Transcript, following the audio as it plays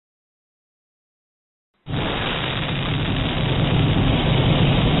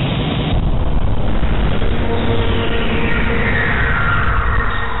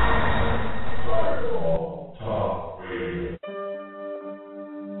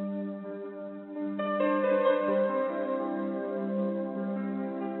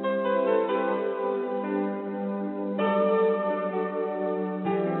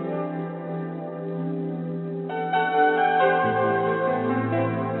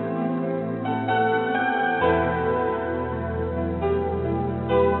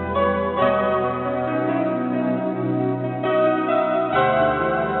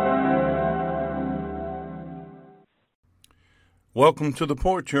Welcome to the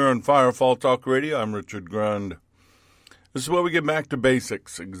Porch here on Firefall Talk Radio. I'm Richard Grund. This is where we get back to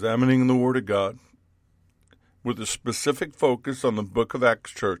basics, examining the Word of God with a specific focus on the Book of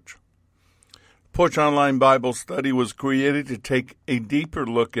Acts Church. Porch Online Bible Study was created to take a deeper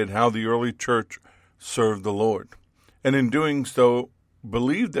look at how the early church served the Lord, and in doing so,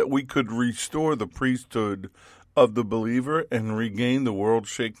 believed that we could restore the priesthood of the believer and regain the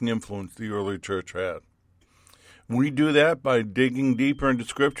world-shaking influence the early church had. We do that by digging deeper into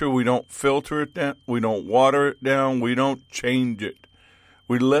Scripture. We don't filter it down. We don't water it down. We don't change it.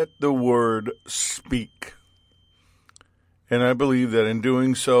 We let the Word speak. And I believe that in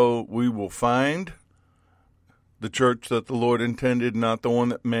doing so, we will find the church that the Lord intended, not the one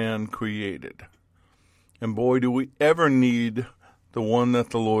that man created. And boy, do we ever need the one that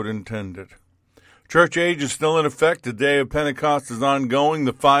the Lord intended. Church age is still in effect. The day of Pentecost is ongoing.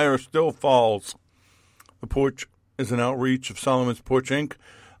 The fire still falls. The Porch is an outreach of Solomon's Porch, Inc.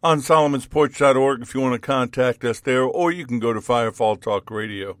 on solomonsporch.org if you want to contact us there, or you can go to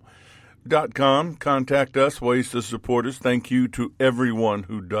firefalltalkradio.com. Contact us, ways to support us. Thank you to everyone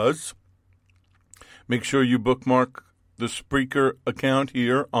who does. Make sure you bookmark the Spreaker account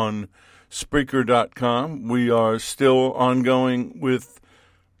here on Spreaker.com. We are still ongoing with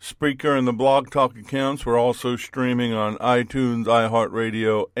Spreaker and the Blog Talk accounts. We're also streaming on iTunes,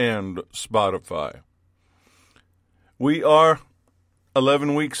 iHeartRadio, and Spotify. We are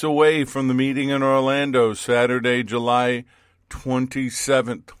 11 weeks away from the meeting in Orlando, Saturday, July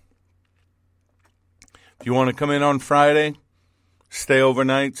 27th. If you want to come in on Friday, stay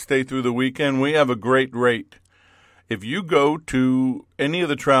overnight, stay through the weekend, we have a great rate. If you go to any of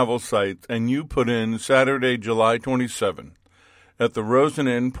the travel sites and you put in Saturday, July 27th at the Rosen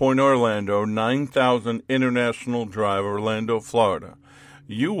Inn, Point Orlando, 9000 International Drive, Orlando, Florida,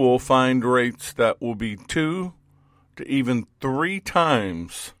 you will find rates that will be 2 to even 3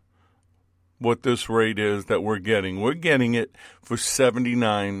 times what this rate is that we're getting. We're getting it for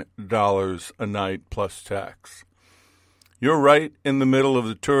 $79 a night plus tax. You're right in the middle of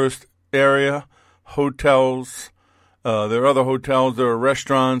the tourist area, hotels. There are other hotels. There are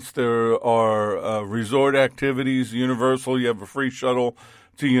restaurants. There are resort activities. Universal, you have a free shuttle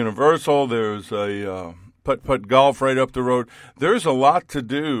to Universal. There's a putt-putt golf right up the road. There's a lot to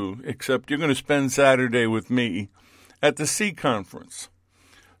do, except you're going to spend Saturday with me at the C Conference.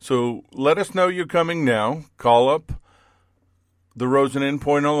 So let us know you're coming now. Call up the Rosen Inn,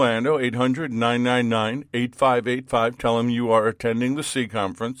 Point Orlando, 800-999-8585. Tell them you are attending the C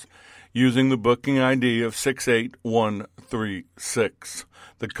Conference using the booking ID of 68136.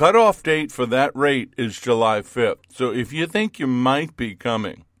 The cutoff date for that rate is July 5th. So if you think you might be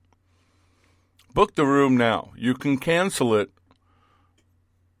coming, book the room now. You can cancel it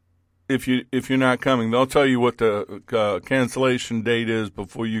if you're not coming. They'll tell you what the cancellation date is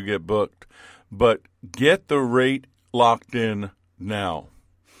before you get booked. But get the rate locked in now.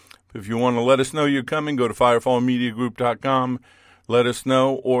 If you want to let us know you're coming, go to firefallmediagroup.com. Let us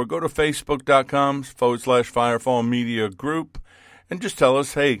know, or go to facebook.com/firefallmediagroup and just tell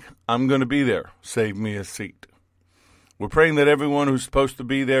us, hey, I'm going to be there. Save me a seat. We're praying that everyone who's supposed to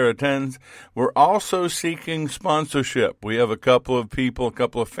be there attends. We're also seeking sponsorship. We have a couple of people, a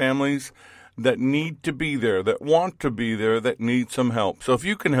couple of families that need to be there, that want to be there, that need some help. So if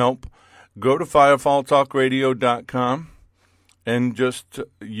you can help, go to firefalltalkradio.com and just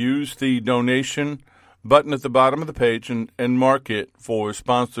use the donation button at the bottom of the page and mark it for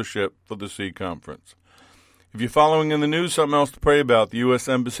sponsorship for the C Conference. If you're following in the news, something else to pray about. The U.S.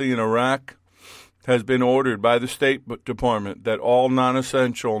 Embassy in Iraq has been ordered by the State Department that all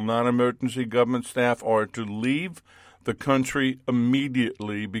non-essential, non-emergency government staff are to leave the country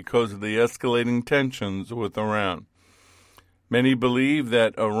immediately because of the escalating tensions with Iran. Many believe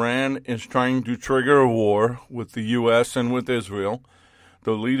that Iran is trying to trigger a war with the U.S. and with Israel.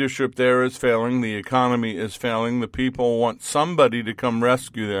 The leadership there is failing. The economy is failing. The people want somebody to come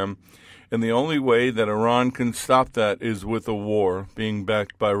rescue them. And the only way that Iran can stop that is with a war being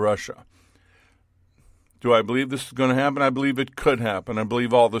backed by Russia. Do I believe this is going to happen? I believe it could happen. I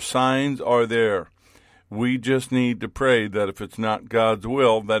believe all the signs are there. We just need to pray that if it's not God's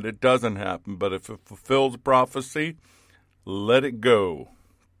will, that it doesn't happen. But if it fulfills prophecy, let it go.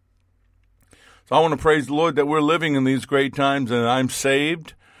 So I want to praise the Lord that we're living in these great times, and I'm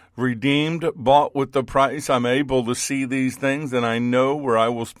saved, redeemed, bought with the price. I'm able to see these things, and I know where I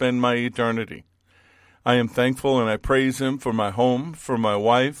will spend my eternity. I am thankful, and I praise Him for my home, for my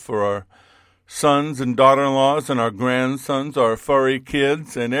wife, for our sons and daughter-in-laws and our grandsons, our furry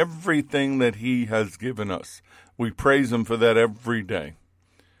kids, and everything that He has given us. We praise Him for that every day.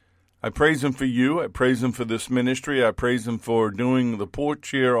 I praise him for you. I praise him for this ministry. I praise him for doing the porch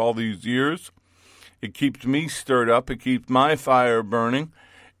here all these years. It keeps me stirred up. It keeps my fire burning.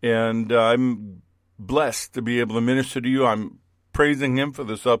 And I'm blessed to be able to minister to you. I'm praising him for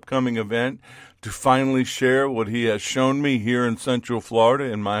this upcoming event, to finally share what he has shown me here in Central Florida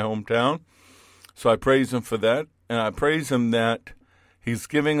in my hometown. So I praise him for that. And I praise him that he's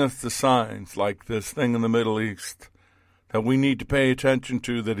giving us the signs like this thing in the Middle East that we need to pay attention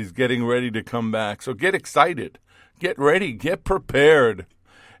to, that he's getting ready to come back. So get excited, get ready, get prepared,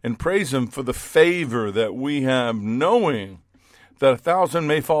 and praise him for the favor that we have, knowing that 1,000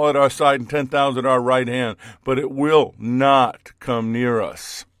 may fall at our side and 10,000 at our right hand, but it will not come near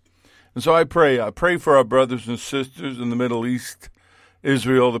us. And so I pray for our brothers and sisters in the Middle East,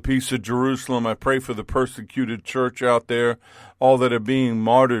 Israel, the peace of Jerusalem. I pray for the persecuted church out there, all that are being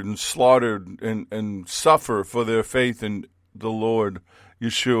martyred and slaughtered and suffer for their faith in the Lord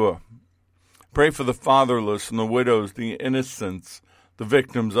Yeshua. Pray for the fatherless and the widows, the innocents, the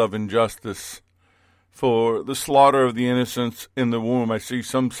victims of injustice, for the slaughter of the innocents in the womb. I see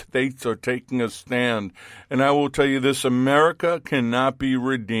some states are taking a stand, and I will tell you this: America cannot be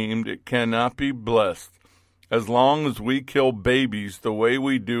redeemed. It cannot be blessed as long as we kill babies the way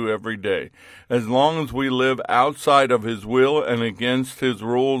we do every day, as long as we live outside of his will and against his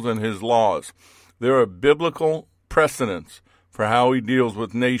rules and his laws. There are biblical precedents for how he deals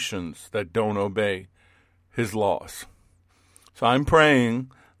with nations that don't obey his laws. So I'm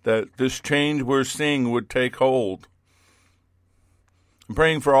praying that this change we're seeing would take hold. I'm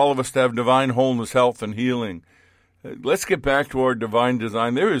praying for all of us to have divine wholeness, health, and healing. Let's get back to our divine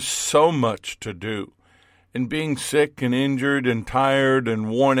design. There is so much to do. And being sick and injured and tired and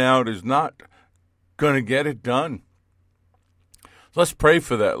worn out is not going to get it done. Let's pray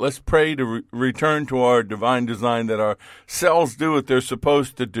for that. Let's pray to return to our divine design, that our cells do what they're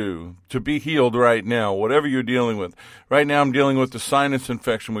supposed to do, to be healed right now, whatever you're dealing with. Right now I'm dealing with the sinus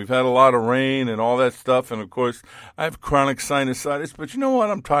infection. We've had a lot of rain and all that stuff, and of course I have chronic sinusitis, but you know what?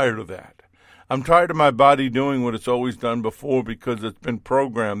 I'm tired of that. I'm tired of my body doing what it's always done before, because it's been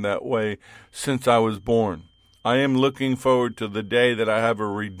programmed that way since I was born. I am looking forward to the day that I have a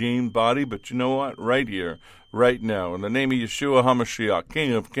redeemed body, but you know what? Right here, right now, in the name of Yeshua HaMashiach,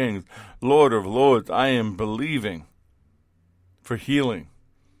 King of Kings, Lord of Lords, I am believing for healing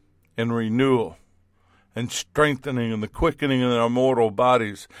and renewal and strengthening and the quickening in our mortal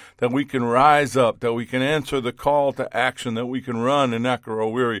bodies, that we can rise up, that we can answer the call to action, that we can run and not grow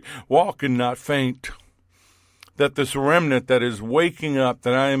weary, walk and not faint. That this remnant that is waking up,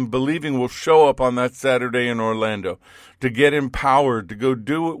 that I am believing will show up on that Saturday in Orlando, to get empowered, to go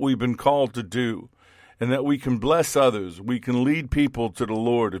do what we've been called to do, and that we can bless others. We can lead people to the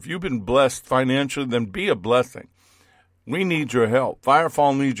Lord. If you've been blessed financially, then be a blessing. We need your help.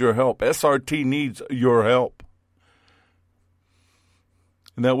 Firefall needs your help. SRT needs your help.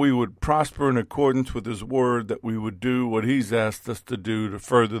 And that we would prosper in accordance with his word, that we would do what he's asked us to do to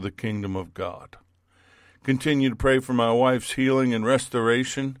further the kingdom of God. Continue to pray for my wife's healing and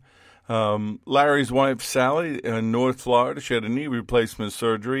restoration. Larry's wife, Sally, in North Florida, she had a knee replacement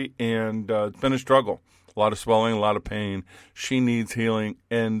surgery, and it's been a struggle. A lot of swelling, a lot of pain. She needs healing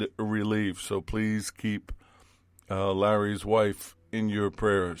and relief, so please keep Larry's wife in your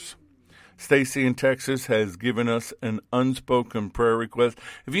prayers. Stacy in Texas has given us an unspoken prayer request.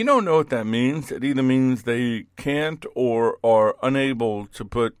 If you don't know what that means, it either means they can't or are unable to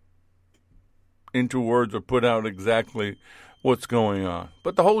put into words or put out exactly what's going on.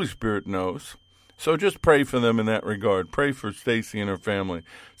 But the Holy Spirit knows. So just pray for them in that regard. Pray for Stacy and her family.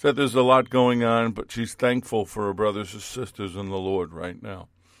 Said there's a lot going on, but she's thankful for her brothers and sisters in the Lord right now.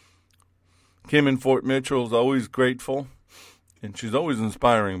 Kim in Fort Mitchell is always grateful, and she's always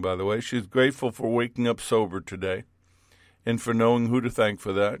inspiring, by the way. She's grateful for waking up sober today and for knowing who to thank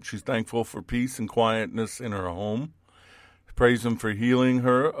for that. She's thankful for peace and quietness in her home. Praise him for healing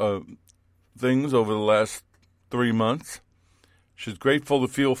her things over the last 3 months. She's grateful to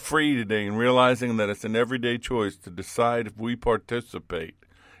feel free today and realizing that it's an everyday choice to decide if we participate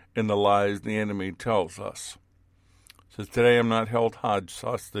in the lies the enemy tells us. Says, today I'm not held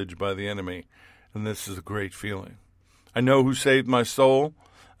hostage by the enemy, and this is a great feeling. I know who saved my soul,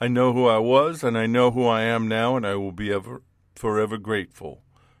 I know who I was, and I know who I am now, and I will be forever grateful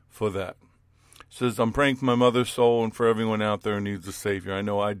for that. Says, I'm praying for my mother's soul and for everyone out there who needs a Savior. I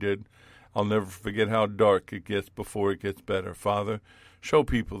know I did. I'll never forget how dark it gets before it gets better. Father, show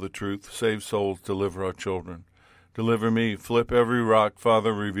people the truth, save souls, deliver our children. Deliver me, flip every rock,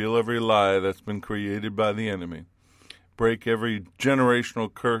 Father, reveal every lie that's been created by the enemy. Break every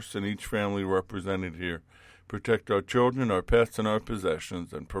generational curse in each family represented here. Protect our children, our pets, and our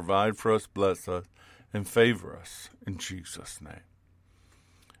possessions, and provide for us, bless us, and favor us in Jesus' name.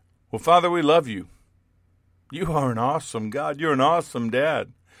 Well, Father, we love you. You are an awesome God. You're an awesome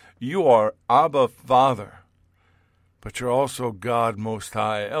Dad. You are Abba Father. But you're also God Most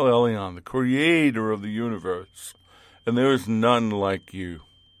High, El Elyon, the creator of the universe. And there is none like you.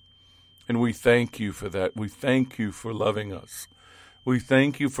 And we thank you for that. We thank you for loving us. We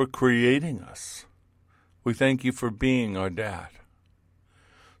thank you for creating us. We thank you for being our Dad.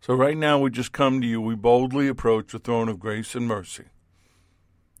 So right now we just come to you. We boldly approach the throne of grace and mercy.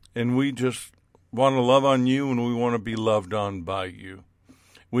 And we just want to love on you, and we want to be loved on by you.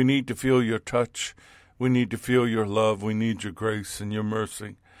 We need to feel your touch. We need to feel your love. We need your grace and your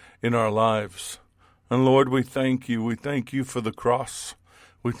mercy in our lives. And Lord, we thank you. We thank you for the cross.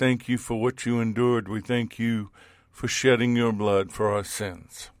 We thank you for what you endured. We thank you for shedding your blood for our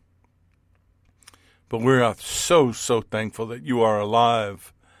sins. But we're so thankful that you are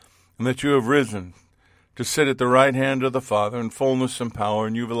alive and that you have risen to sit at the right hand of the Father in fullness and power,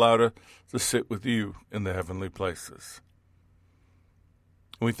 and you've allowed us to sit with you in the heavenly places.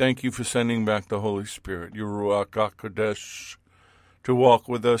 We thank you for sending back the Holy Spirit, your Ruach HaKodesh, to walk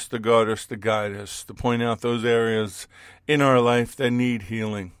with us, to guard us, to guide us, to point out those areas in our life that need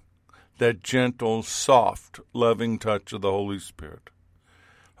healing, that gentle, soft, loving touch of the Holy Spirit.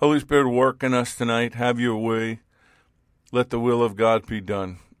 Holy Spirit, work in us tonight. Have your way. Let the will of God be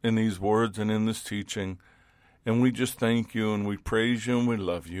done in these words and in this teaching. And we just thank you and we praise you and we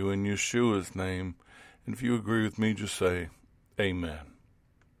love you in Yeshua's name. And if you agree with me, just say amen.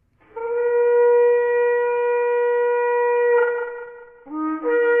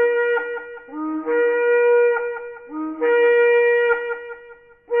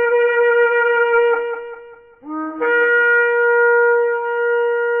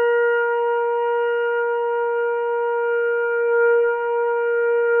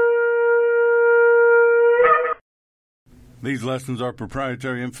 These lessons are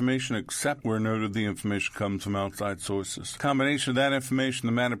proprietary information except where noted the information comes from outside sources. The combination of that information,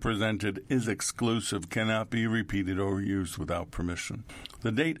 the matter presented, is exclusive, cannot be repeated or used without permission.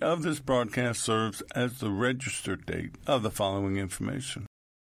 The date of this broadcast serves as the registered date of the following information.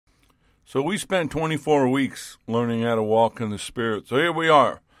 So we spent 24 weeks learning how to walk in the Spirit. So here we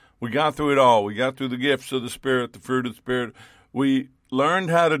are. We got through it all. We got through the gifts of the Spirit, the fruit of the Spirit. We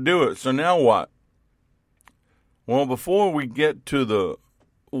learned how to do it. So now what? Well, before we get to the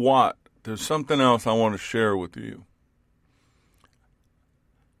what, there's something else I want to share with you.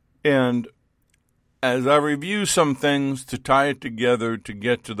 And as I review some things to tie it together to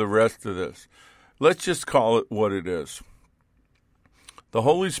get to the rest of this, let's just call it what it is. The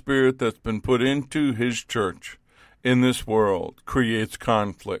Holy Spirit that's been put into His church in this world creates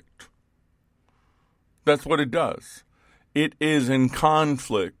conflict. That's what it does. It is in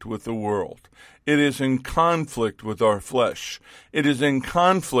conflict with the world. It is in conflict with our flesh. It is in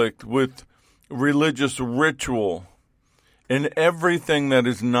conflict with religious ritual and everything that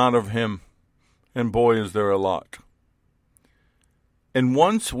is not of Him. And boy, is there a lot. And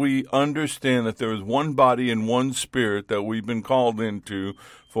once we understand that there is one body and one spirit that we've been called into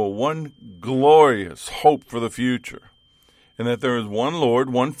for one glorious hope for the future, and that there is one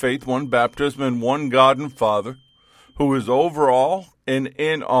Lord, one faith, one baptism, and one God and Father, who is over all and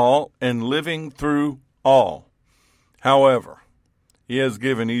in all and living through all. However, He has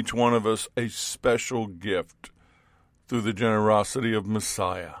given each one of us a special gift through the generosity of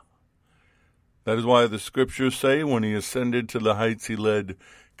Messiah. That is why the scriptures say when He ascended to the heights, He led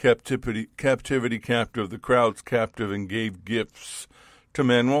captivity captive, the crowds captive, and gave gifts to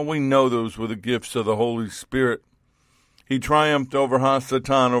men. Well, we know those were the gifts of the Holy Spirit. He triumphed over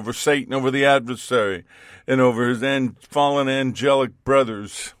Hasatan, over Satan, over the adversary, and over his fallen angelic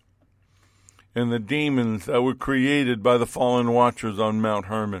brothers and the demons that were created by the fallen watchers on Mount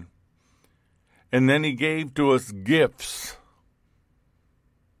Hermon. And then He gave to us gifts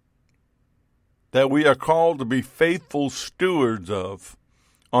that we are called to be faithful stewards of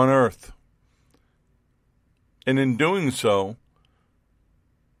on earth. And in doing so,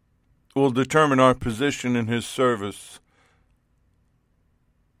 will determine our position in His service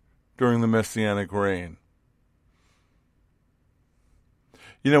during the Messianic reign.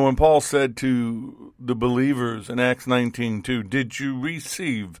 You know, when Paul said to the believers in Acts 19:2, "Did you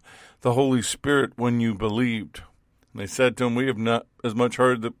receive the Holy Spirit when you believed?" And they said to him, "We have not as much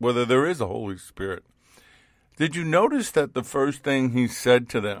heard whether there is a Holy Spirit." Did you notice that the first thing he said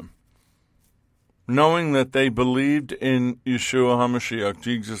to them, knowing that they believed in Yeshua HaMashiach,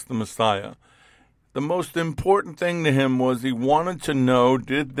 Jesus the Messiah, the most important thing to him was he wanted to know,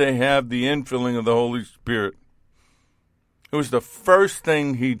 did they have the infilling of the Holy Spirit It was the first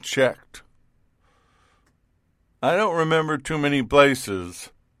thing he checked. I don't remember too many places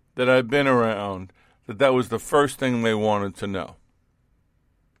that I've been around that was the first thing they wanted to know.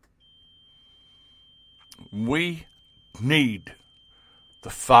 We need the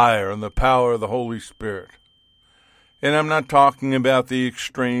fire and the power of the Holy Spirit. And I'm not talking about the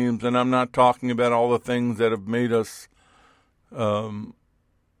extremes, and I'm not talking about all the things that have made us a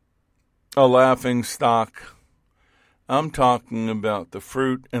laughing stock. I'm talking about the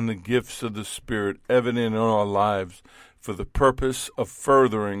fruit and the gifts of the Spirit evident in our lives for the purpose of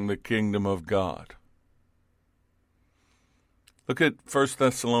furthering the kingdom of God. Look at 1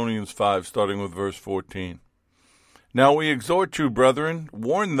 Thessalonians 5, starting with verse 14. Now we exhort you, brethren,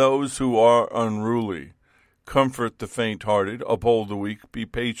 warn those who are unruly, comfort the faint-hearted, uphold the weak, be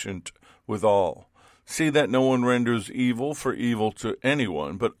patient with all. See that no one renders evil for evil to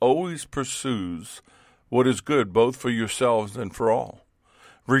anyone, but always pursues what is good, both for yourselves and for all.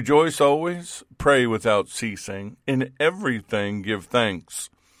 Rejoice always, pray without ceasing, in everything give thanks,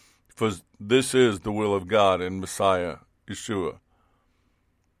 for this is the will of God in Messiah Yeshua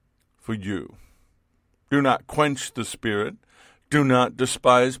for you. Do not quench the Spirit. Do not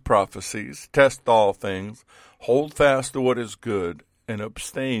despise prophecies. Test all things. Hold fast to what is good, and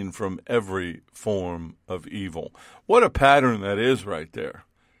abstain from every form of evil. What a pattern that is right there.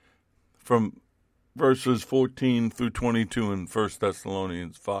 From verses 14 through 22 in 1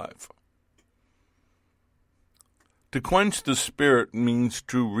 Thessalonians 5. To quench the Spirit means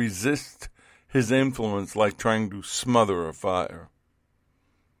to resist his influence like trying to smother a fire.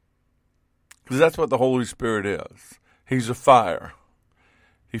 Because that's what the Holy Spirit is. He's a fire.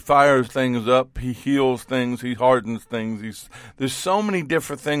 He fires things up. He heals things. He hardens things. There's so many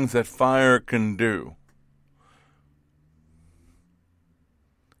different things that fire can do.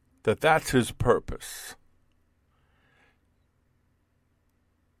 That's his purpose.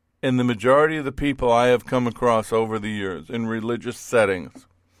 And the majority of the people I have come across over the years in religious settings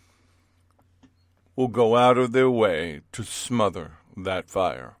will go out of their way to smother that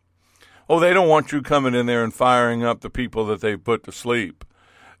fire. Oh, they don't want you coming in there and firing up the people that they've put to sleep.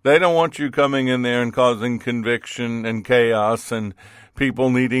 They don't want you coming in there and causing conviction and chaos and people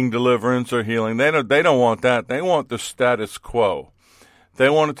needing deliverance or healing. They don't want that. They want the status quo. They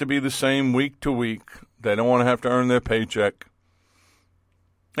want it to be the same week to week. They don't want to have to earn their paycheck.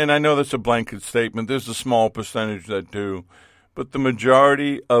 And I know that's a blanket statement. There's a small percentage that do. But the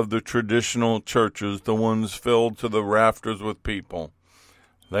majority of the traditional churches, the ones filled to the rafters with people,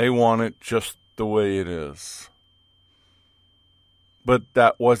 they want it just the way it is. But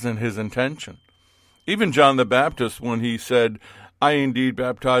that wasn't his intention. Even John the Baptist, when he said, I indeed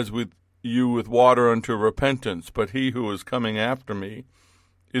baptize with you with water unto repentance, but he who is coming after me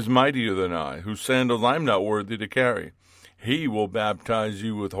is mightier than I, whose sandals I'm not worthy to carry. He will baptize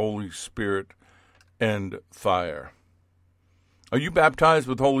you with Holy Spirit and fire. Are you baptized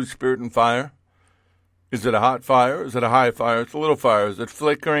with Holy Spirit and fire? Is it a hot fire? Is it a high fire? It's a little fire. Is it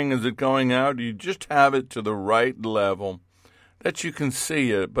flickering? Is it going out? Do you just have it to the right level that you can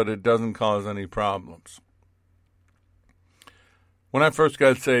see it, but it doesn't cause any problems? When I first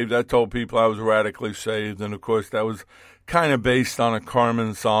got saved, I told people I was radically saved, and of course that was kind of based on a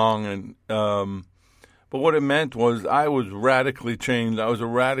Carmen song, and but what it meant was I was radically changed. I was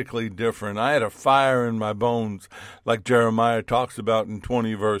radically different. I had a fire in my bones, like Jeremiah talks about in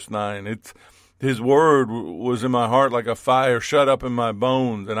 20 verse 9. His word was in my heart like a fire shut up in my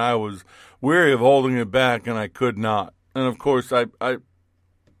bones, and I was weary of holding it back, and I could not. And of course, I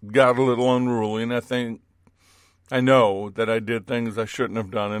got a little unruly, and I know that I did things I shouldn't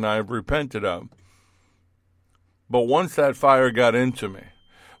have done, and I have repented of. But once that fire got into me,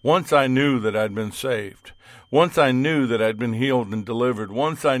 once I knew that I'd been saved, once I knew that I'd been healed and delivered,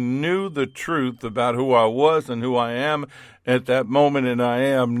 once I knew the truth about who I was and who I am at that moment and I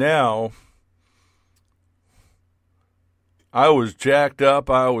am now, I was jacked up,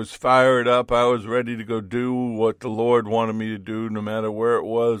 I was fired up, I was ready to go do what the Lord wanted me to do, no matter where it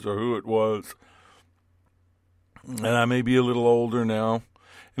was or who it was. And I may be a little older now,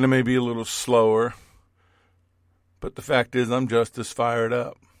 and I may be a little slower, but the fact is I'm just as fired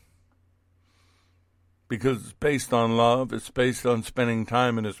up. Because it's based on love, it's based on spending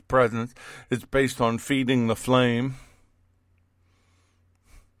time in His presence, it's based on feeding the flame.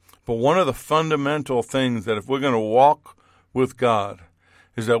 But one of the fundamental things that if we're going to walk with God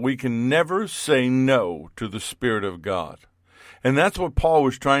is that we can never say no to the Spirit of God. And that's what Paul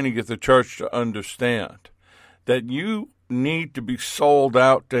was trying to get the church to understand, that you need to be sold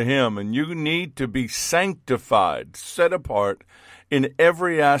out to Him, and you need to be sanctified, set apart in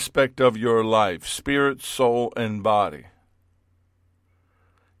every aspect of your life, spirit, soul, and body.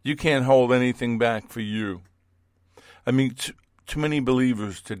 You can't hold anything back for you. I mean, too many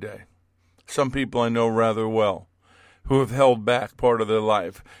believers today, some people I know rather well, who have held back part of their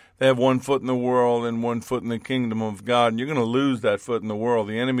life. They have one foot in the world and one foot in the kingdom of God, and you're going to lose that foot in the world.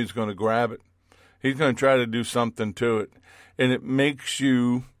 The enemy's going to grab it. He's going to try to do something to it, and it makes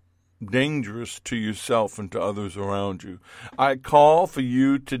you dangerous to yourself and to others around you. I call for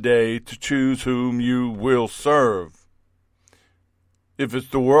you today to choose whom you will serve. If it's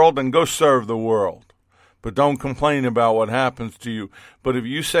the world, then go serve the world. But don't complain about what happens to you. But if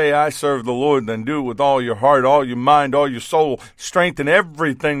you say, I serve the Lord, then do it with all your heart, all your mind, all your soul. Strengthen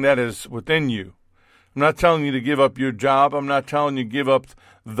everything that is within you. I'm not telling you to give up your job. I'm not telling you to give up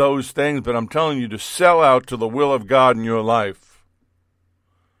those things, but I'm telling you to sell out to the will of God in your life.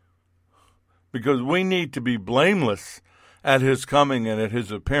 Because we need to be blameless at his coming and at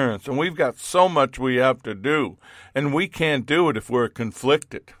his appearance. And we've got so much we have to do, and we can't do it if we're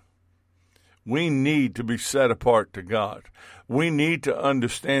conflicted. We need to be set apart to God. We need to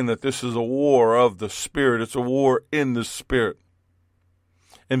understand that this is a war of the Spirit. It's a war in the Spirit.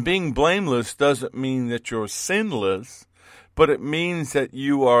 And being blameless doesn't mean that you're sinless, but it means that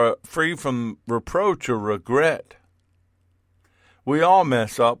you are free from reproach or regret. We all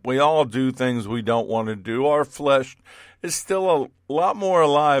mess up. We all do things we don't want to do. Our flesh is still a lot more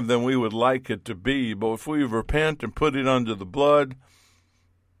alive than we would like it to be. But if we repent and put it under the blood,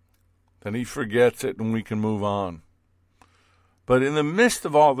 then he forgets it and we can move on. But in the midst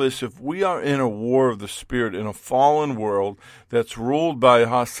of all this, if we are in a war of the Spirit, in a fallen world that's ruled by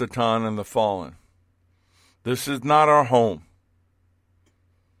Satan and the fallen, this is not our home.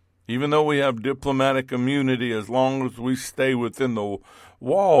 Even though we have diplomatic immunity, as long as we stay within the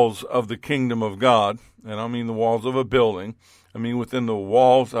walls of the kingdom of God, and I don't mean the walls of a building, I mean within the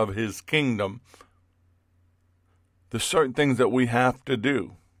walls of his kingdom, there's certain things that we have to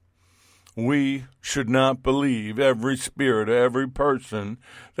do. We should not believe every spirit, every person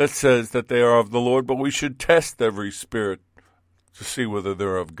that says that they are of the Lord, but we should test every spirit to see whether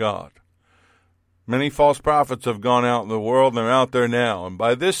they're of God. Many false prophets have gone out in the world, and they're out there now, and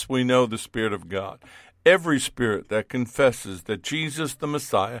by this we know the Spirit of God. Every spirit that confesses that Jesus the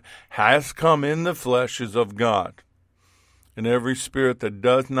Messiah has come in the flesh is of God. And every spirit that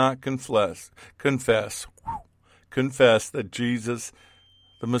does not confess that Jesus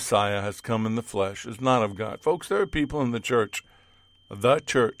the Messiah has come in the flesh is not of God. Folks, there are people in the church,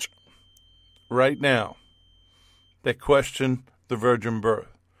 right now, that question the virgin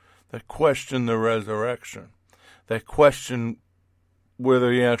birth, that question the resurrection, that question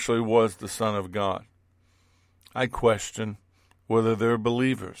whether he actually was the Son of God. I question whether they're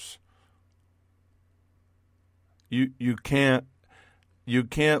believers. You can't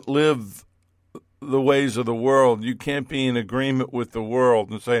live the ways of the world. You can't be in agreement with the world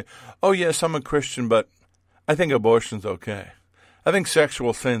and say, oh yes, I'm a Christian, but I think abortion's okay. I think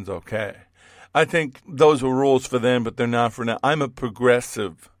sexual sin's okay. I think those are rules for them, but they're not for now. I'm a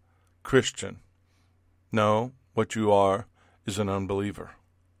progressive Christian. No, what you are is an unbeliever.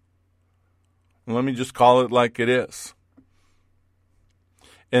 And let me just call it like it is.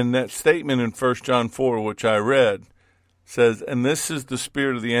 And that statement in 1 John 4, which I read, says, and this is the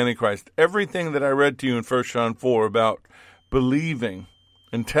spirit of the Antichrist. Everything that I read to you in 1 John 4 about believing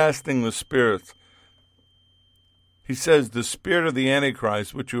and testing the spirits, he says, the spirit of the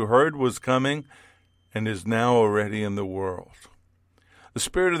Antichrist, which you heard was coming and is now already in the world. The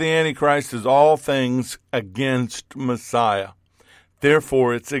spirit of the Antichrist is all things against Messiah.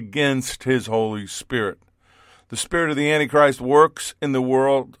 Therefore, it's against his Holy Spirit. The spirit of the Antichrist works in the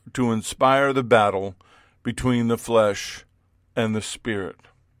world to inspire the battle between the flesh and the spirit.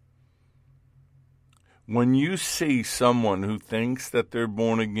 When you see someone who thinks that they're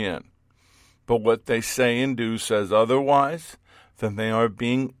born again, but what they say and do says otherwise, then they are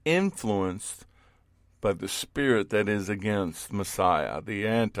being influenced by the spirit that is against Messiah, the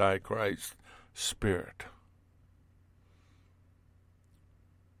Antichrist spirit.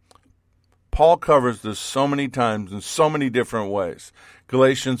 Paul covers this so many times in so many different ways.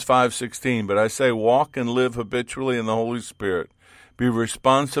 Galatians 5:16, but I say walk and live habitually in the Holy Spirit. Be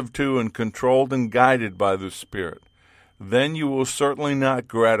responsive to and controlled and guided by the Spirit. Then you will certainly not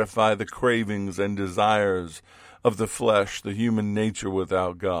gratify the cravings and desires of the flesh, the human nature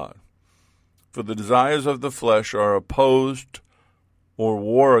without God. For the desires of the flesh are opposed or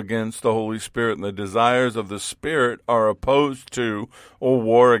war against the Holy Spirit, and the desires of the Spirit are opposed to or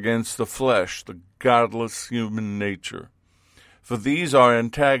war against the flesh, the godless human nature. For these are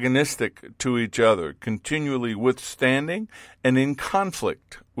antagonistic to each other, continually withstanding and in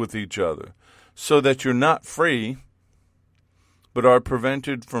conflict with each other, so that you're not free, but are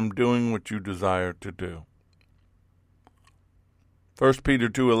prevented from doing what you desire to do. 1 Peter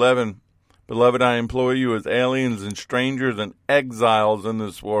 2:11, Beloved, I implore you as aliens and strangers and exiles in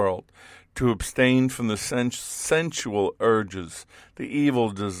this world to abstain from the sensual urges, the evil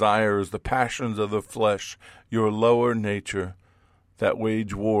desires, the passions of the flesh, your lower nature that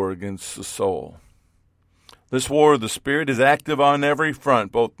wage war against the soul. This war of the Spirit is active on every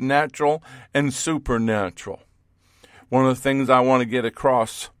front, both natural and supernatural. One of the things I want to get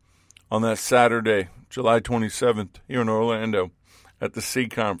across on that Saturday, July 27th, here in Orlando at the Sea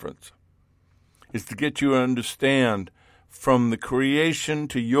Conference, is to get you to understand from the creation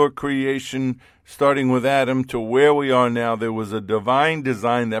to your creation, starting with Adam to where we are now, there was a divine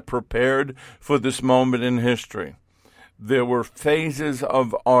design that prepared for this moment in history. There were phases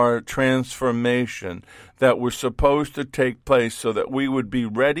of our transformation that were supposed to take place so that we would be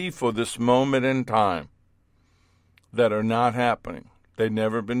ready for this moment in time that are not happening. They've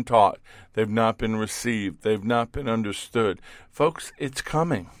never been taught. They've not been received. They've not been understood. Folks, it's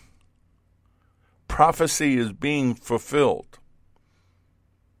coming. Prophecy is being fulfilled.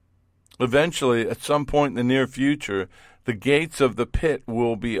 Eventually, at some point in the near future, the gates of the pit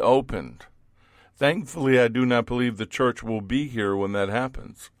will be opened. Thankfully, I do not believe the church will be here when that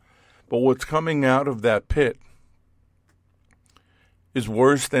happens. But what's coming out of that pit is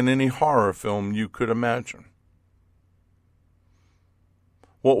worse than any horror film you could imagine.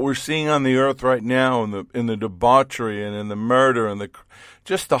 What we're seeing on the earth right now in the debauchery and in the murder and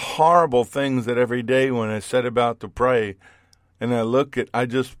just the horrible things that every day when I set about to pray and I look at,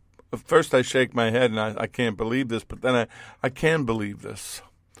 first I shake my head and I can't believe this, but then I can believe this.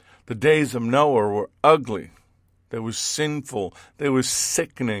 The days of Noah were ugly. They were sinful. They were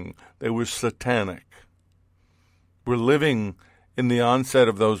sickening. They were satanic. We're living in the onset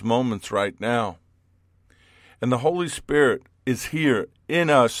of those moments right now. And the Holy Spirit is here in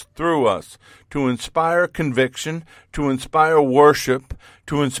us, through us, to inspire conviction, to inspire worship,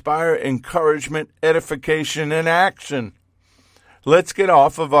 to inspire encouragement, edification, and action. Let's get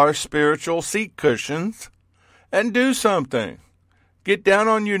off of our spiritual seat cushions and do something. Get down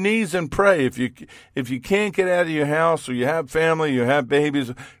on your knees and pray. If you can't get out of your house or you have family, you have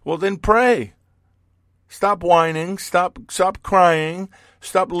babies, well then pray. Stop whining, stop crying,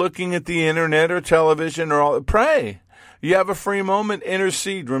 stop looking at the internet or television pray. You have a free moment,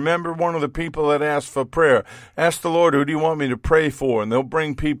 intercede. Remember one of the people that asked for prayer. Ask the Lord, who do you want me to pray for? And they'll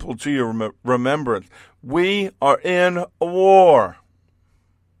bring people to your remembrance. We are in a war.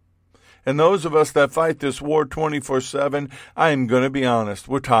 And those of us that fight this war 24/7, I am going to be honest,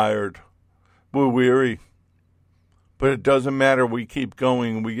 we're tired. We're weary. But it doesn't matter. We keep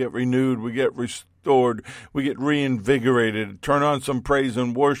going. We get renewed. We get restored. We get reinvigorated. Turn on some praise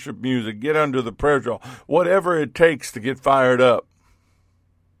and worship music. Get under the prayer shawl. Whatever it takes to get fired up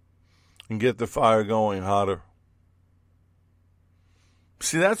and get the fire going hotter.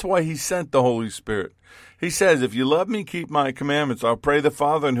 See, that's why he sent the Holy Spirit. He says, if you love me, keep my commandments. I'll pray the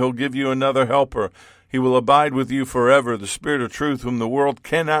Father, and he'll give you another helper. He will abide with you forever, the Spirit of truth, whom the world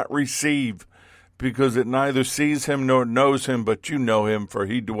cannot receive, because it neither sees him nor knows him, but you know him, for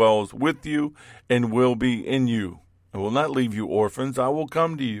he dwells with you and will be in you. I will not leave you orphans. I will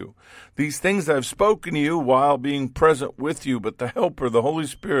come to you. These things I've spoken to you while being present with you, but the Helper, the Holy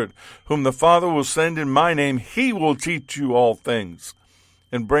Spirit, whom the Father will send in my name, he will teach you all things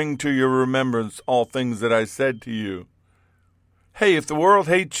and bring to your remembrance all things that I said to you. Hey, if the world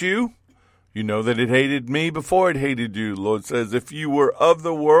hates you, you know that it hated me before it hated you. The Lord says, if you were of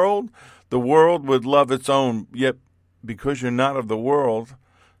the world would love its own. Yet, because you're not of the world,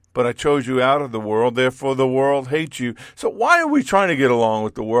 but I chose you out of the world, therefore the world hates you. So why are we trying to get along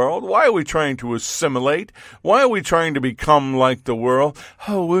with the world? Why are we trying to assimilate? Why are we trying to become like the world?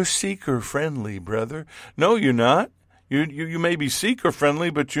 Oh, we're seeker-friendly, brother. No, you're not. You may be seeker-friendly,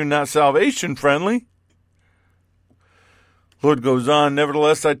 but you're not salvation-friendly. Lord goes on,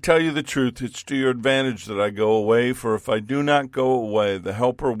 nevertheless, I tell you the truth. It's to your advantage that I go away, for if I do not go away, the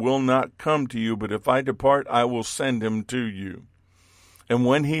Helper will not come to you, but if I depart, I will send him to you. And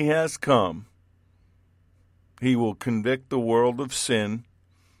when he has come, he will convict the world of sin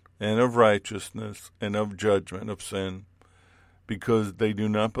and of righteousness and of judgment of sin, because they do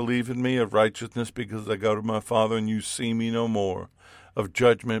not believe in me, of righteousness, because I go to my Father and you see me no more, of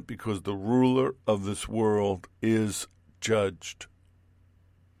judgment, because the ruler of this world is judged.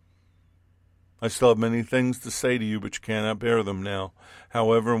 I still have many things to say to you, but you cannot bear them now.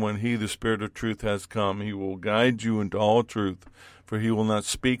 However, when he, the Spirit of truth, has come, he will guide you into all truth, for he will not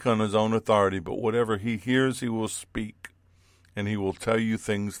speak on his own authority, but whatever he hears he will speak, and he will tell you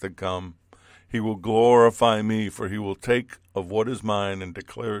things to come. He will glorify me, for he will take of what is mine and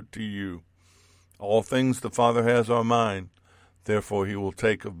declare it to you. All things the Father has are mine, therefore he will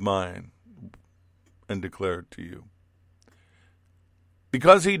take of mine and declare it to you.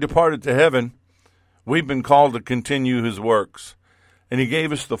 Because he departed to heaven, we've been called to continue his works, and he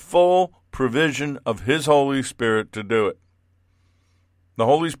gave us the full provision of his Holy Spirit to do it. The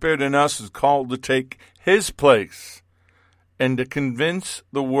Holy Spirit in us is called to take his place and to convince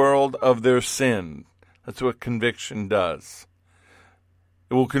the world of their sin. That's what conviction does.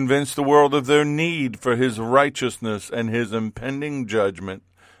 It will convince the world of their need for his righteousness and his impending judgment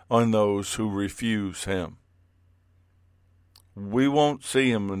on those who refuse him. We won't see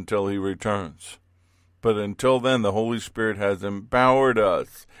him until he returns. But until then, the Holy Spirit has empowered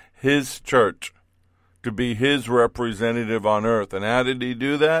us, his church, to be his representative on earth. And how did he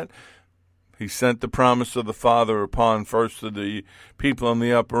do that? He sent the promise of the Father upon first to the people in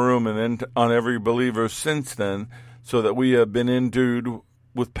the upper room and then on every believer since then, so that we have been endued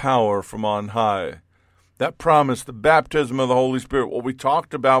with power from on high. That promise, the baptism of the Holy Spirit, what we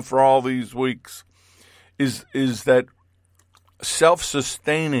talked about for all these weeks, is that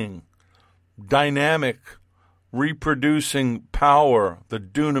self-sustaining, dynamic, reproducing power, the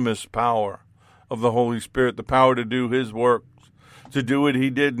dunamis power of the Holy Spirit, the power to do his works, to do what he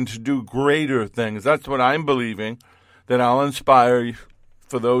did and to do greater things. That's what I'm believing, that I'll inspire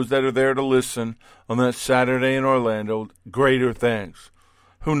for those that are there to listen on that Saturday in Orlando, greater things.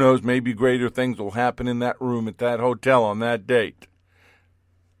 Who knows, maybe greater things will happen in that room at that hotel on that date.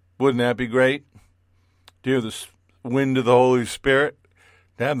 Wouldn't that be great? To hear the wind of the Holy Spirit,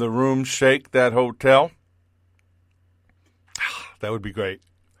 to have the room shake that hotel. That would be great.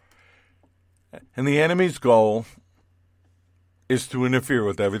 And the enemy's goal is to interfere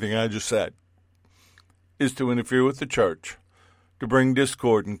with everything I just said, is to interfere with the church, to bring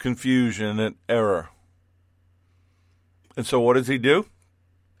discord and confusion and error. And so what does he do?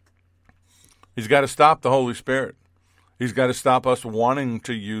 He's got to stop the Holy Spirit. He's got to stop us wanting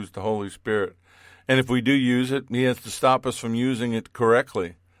to use the Holy Spirit. And if we do use it, he has to stop us from using it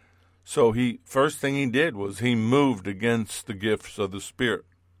correctly. So first thing he did was he moved against the gifts of the Spirit.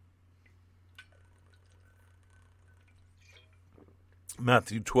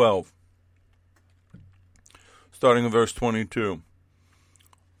 Matthew 12, starting in verse 22.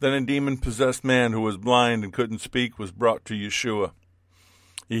 Then a demon-possessed man who was blind and couldn't speak was brought to Yeshua.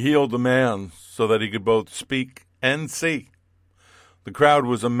 He healed the man so that he could both speak and see. The crowd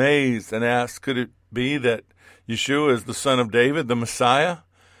was amazed and asked, could it be that Yeshua is the son of David, the Messiah?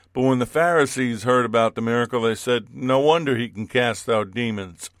 But when the Pharisees heard about the miracle, they said, no wonder he can cast out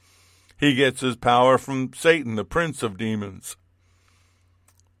demons. He gets his power from Satan, the prince of demons.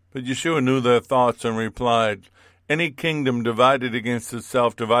 But Yeshua knew their thoughts and replied, any kingdom divided against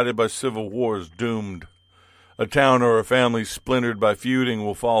itself, divided by civil war, is doomed. A town or a family splintered by feuding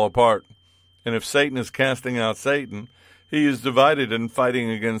will fall apart. And if Satan is casting out Satan, he is divided and fighting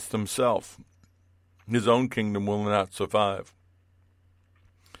against himself. His own kingdom will not survive.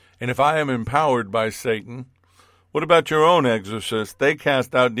 And if I am empowered by Satan, what about your own exorcists? They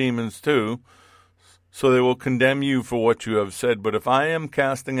cast out demons too, so they will condemn you for what you have said. But if I am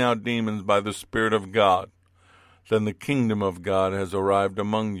casting out demons by the Spirit of God, then the kingdom of God has arrived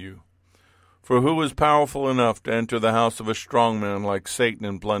among you. For who is powerful enough to enter the house of a strong man like Satan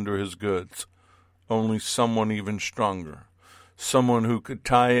and plunder his goods? Only someone even stronger, someone who could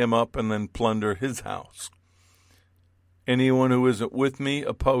tie him up and then plunder his house. Anyone who isn't with me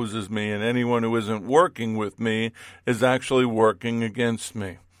opposes me, and anyone who isn't working with me is actually working against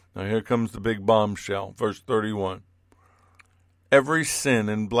me. Now here comes the big bombshell, verse 31. Every sin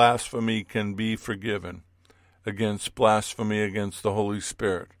and blasphemy can be forgiven against blasphemy against the Holy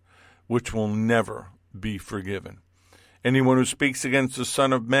Spirit, which will never be forgiven. Anyone who speaks against the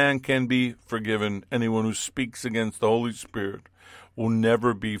Son of Man can be forgiven. Anyone who speaks against the Holy Spirit will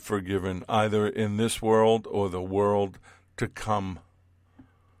never be forgiven, either in this world or the world to come.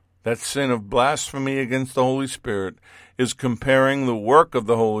 That sin of blasphemy against the Holy Spirit is comparing the work of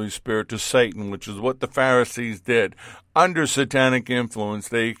the Holy Spirit to Satan, which is what the Pharisees did. Under satanic influence,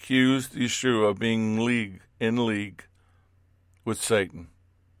 they accused Yeshua of being in league with Satan.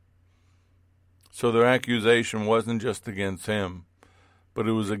 So their accusation wasn't just against him, but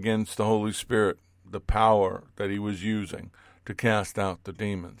it was against the Holy Spirit, the power that he was using to cast out the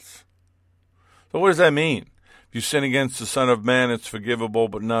demons. So what does that mean? If you sin against the Son of Man, it's forgivable,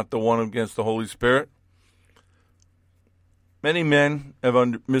 but not the one against the Holy Spirit. Many men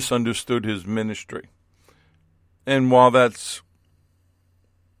have misunderstood his ministry. And while that's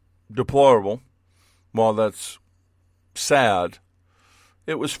deplorable, while that's sad,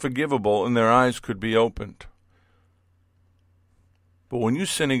 it was forgivable and their eyes could be opened. But when you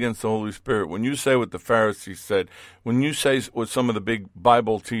sin against the Holy Spirit, when you say what the Pharisees said, when you say what some of the big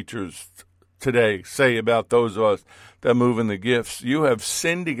Bible teachers today say about those of us that move in the gifts, you have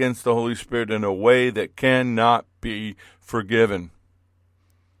sinned against the Holy Spirit in a way that cannot be forgiven.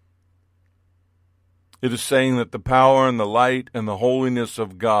 It is saying that the power and the light and the holiness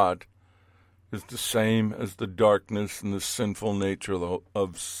of God is the same as the darkness and the sinful nature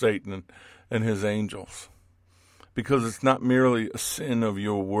of Satan and his angels. Because it's not merely a sin of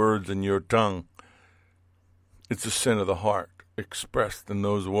your words and your tongue. It's a sin of the heart expressed in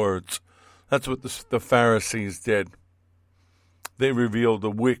those words. That's what the Pharisees did. They revealed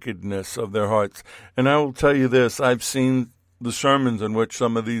the wickedness of their hearts. And I will tell you this, I've seen the sermons in which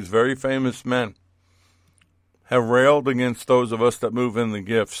some of these very famous men have railed against those of us that move in the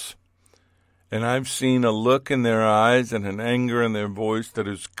gifts. And I've seen a look in their eyes and an anger in their voice that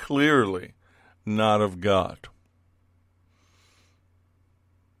is clearly not of God.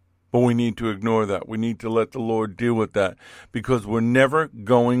 But we need to ignore that. We need to let the Lord deal with that, because we're never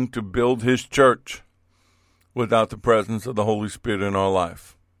going to build his church without the presence of the Holy Spirit in our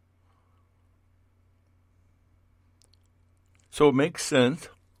life. So it makes sense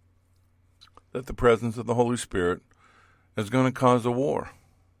that the presence of the Holy Spirit is going to cause a war.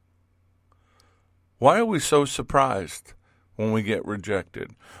 Why are we so surprised when we get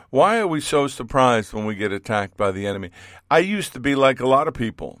rejected? Why are we so surprised when we get attacked by the enemy? I used to be like a lot of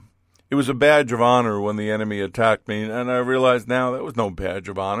people. It was a badge of honor when the enemy attacked me, and I realize now that was no badge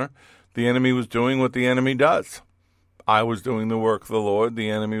of honor. The enemy was doing what the enemy does. I was doing the work of the Lord. The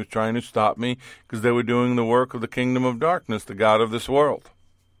enemy was trying to stop me because they were doing the work of the kingdom of darkness, the god of this world.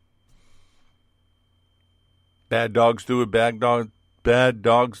 Bad dogs do what bad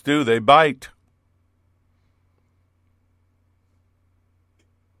dogs do. They bite.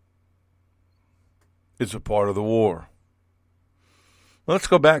 It's a part of the war. Let's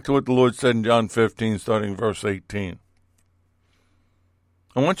go back to what the Lord said in John 15, starting verse 18.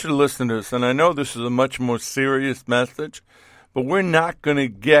 I want you to listen to this, and I know this is a much more serious message, but we're not going to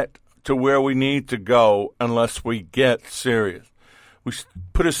get to where we need to go unless we get serious. We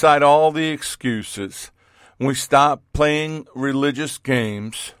put aside all the excuses, and we stop playing religious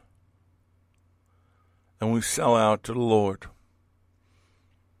games, and we sell out to the Lord.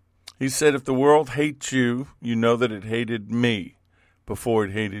 He said, if the world hates you, you know that it hated me before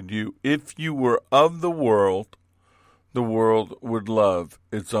it hated you. If you were of the world would love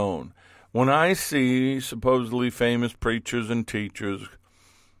its own. When I see supposedly famous preachers and teachers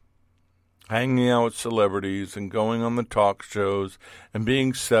hanging out with celebrities and going on the talk shows and being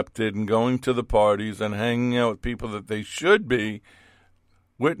accepted and going to the parties and hanging out with people that they should be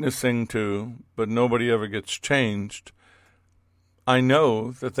witnessing to, but nobody ever gets changed, I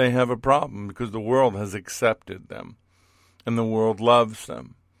know that they have a problem because the world has accepted them. And the world loves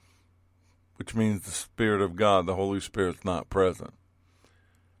them, which means the Spirit of God, the Holy Spirit, is not present.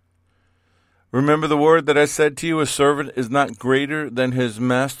 Remember the word that I said to you, a servant is not greater than his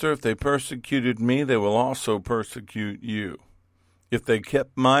master. If they persecuted me, they will also persecute you. If they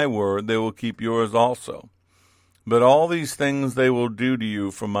kept my word, they will keep yours also. But all these things they will do to you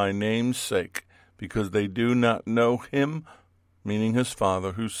for my name's sake, because they do not know him, meaning his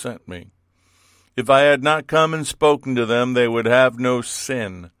Father, who sent me. If I had not come and spoken to them, they would have no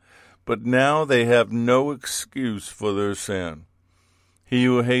sin. But now they have no excuse for their sin. He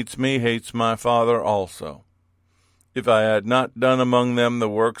who hates me hates my Father also. If I had not done among them the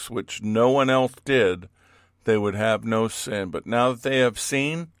works which no one else did, they would have no sin. But now that they have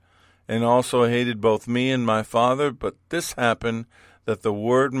seen and also hated both me and my Father, but this happened that the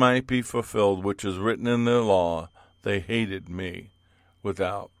word might be fulfilled, which is written in the law, they hated me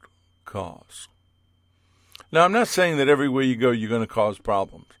without cause. Now, I'm not saying that everywhere you go, you're going to cause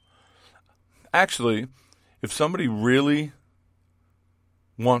problems. Actually, if somebody really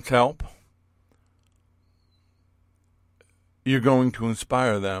wants help, you're going to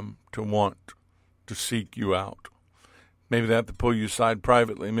inspire them to want to seek you out. Maybe they have to pull you aside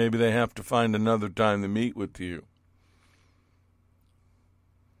privately. Maybe they have to find another time to meet with you.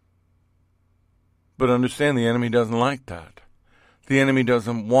 But understand, the enemy doesn't like that. The enemy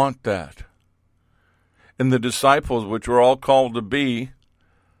doesn't want that. And the disciples, which we're all called to be,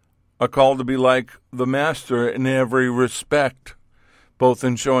 are called to be like the Master in every respect, both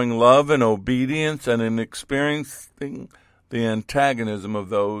in showing love and obedience and in experiencing the antagonism of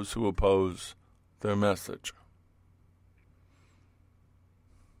those who oppose their message.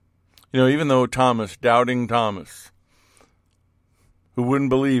 You know, even though Thomas, doubting Thomas, who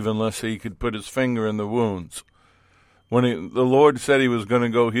wouldn't believe unless he could put his finger in the wounds, When the Lord said he was going to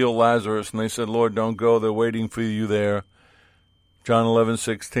go heal Lazarus, and they said, Lord, don't go, they're waiting for you there. John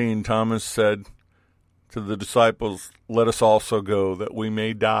 11:16, Thomas said to the disciples, let us also go, that we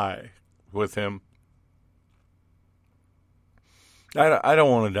may die with him. I don't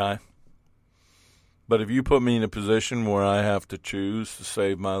want to die. But if you put me in a position where I have to choose to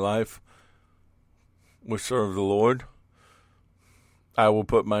save my life, or serve the Lord, I will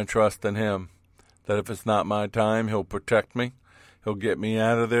put my trust in him. That if it's not my time, he'll protect me. He'll get me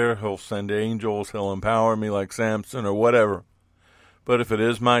out of there. He'll send angels. He'll empower me like Samson or whatever. But if it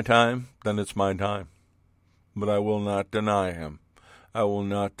is my time, then it's my time. But I will not deny him. I will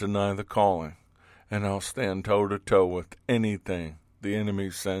not deny the calling. And I'll stand toe-to-toe with anything the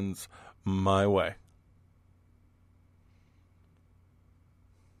enemy sends my way.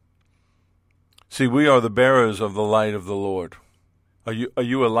 See, we are the bearers of the light of the Lord. Are you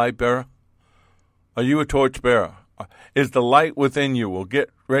a light bearer? Are you a torch bearer? Is the light within you? Well, get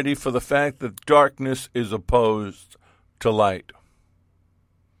ready for the fact that darkness is opposed to light.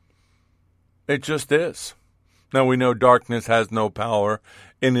 It just is. Now, we know darkness has no power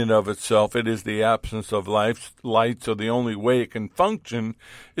in and of itself. It is the absence of light, so the only way it can function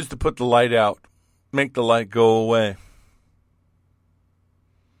is to put the light out, make the light go away.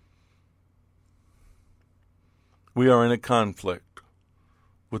 We are in a conflict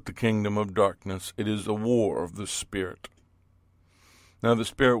with the kingdom of darkness. It is a war of the Spirit. Now, the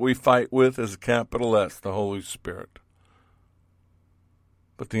Spirit we fight with is a capital S, the Holy Spirit.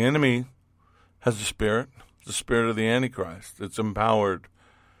 But the enemy has a spirit, the spirit of the Antichrist. It's empowered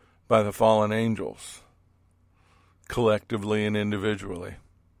by the fallen angels, collectively and individually.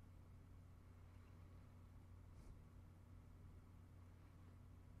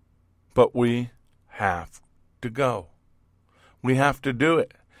 But we have to go. We have to do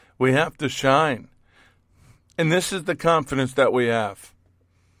it. We have to shine. And this is the confidence that we have.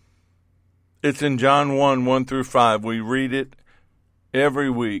 It's in John 1 through 5. We read it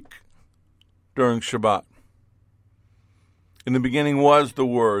every week during Shabbat. In the beginning was the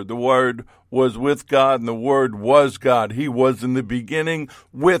Word. The Word was with God, and the Word was God. He was in the beginning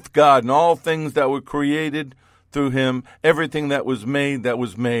with God, and all things that were created through him, everything that was made, it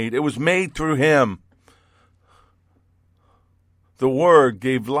was made through him. The Word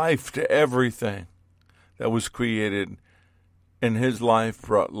gave life to everything that was created, and his life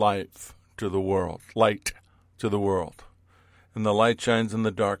brought life to the world, light to the world. And the light shines in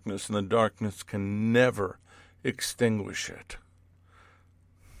the darkness, and the darkness can never extinguish it.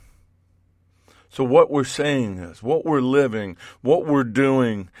 So what we're saying is, what we're living, what we're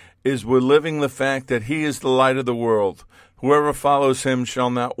doing is we're living the fact that he is the light of the world. Whoever follows him shall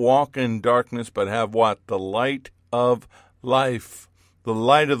not walk in darkness, but have what? The light of life. The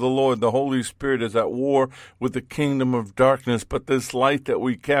light of the Lord, the Holy Spirit, is at war with the kingdom of darkness. But this light that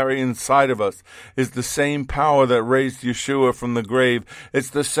we carry inside of us is the same power that raised Yeshua from the grave.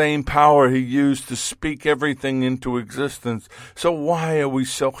 It's the same power he used to speak everything into existence. So why are we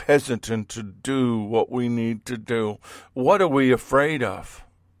so hesitant to do what we need to do? What are we afraid of?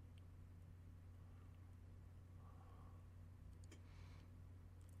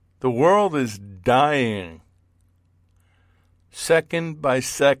 The world is dying. Second by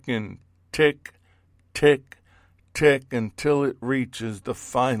second, tick, tick, tick, until it reaches the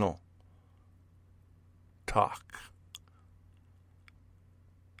final talk.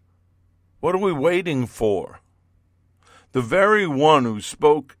 What are we waiting for? The very one who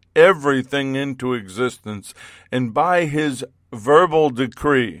spoke everything into existence, and by his verbal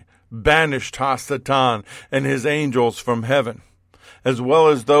decree banished Hasatan and his angels from heaven, as well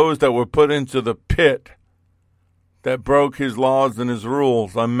as those that were put into the pit that broke his laws and his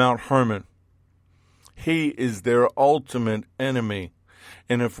rules on Mount Hermon. He is their ultimate enemy.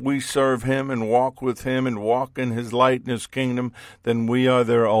 And if we serve him and walk with him and walk in his light and his kingdom, then we are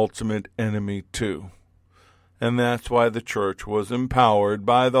their ultimate enemy too. And that's why the church was empowered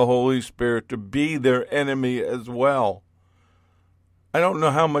by the Holy Spirit to be their enemy as well. I don't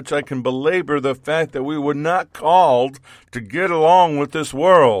know how much I can belabor the fact that we were not called to get along with this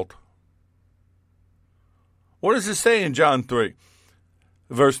world. What does it say in John 3?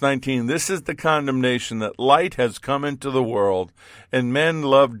 Verse 19, this is the condemnation, that light has come into the world, and men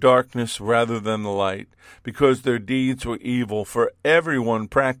love darkness rather than the light, because their deeds were evil. For everyone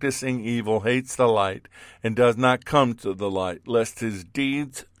practicing evil hates the light, and does not come to the light, lest his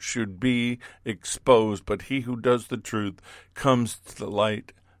deeds should be exposed. But he who does the truth comes to the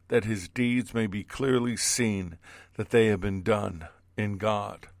light, that his deeds may be clearly seen, that they have been done in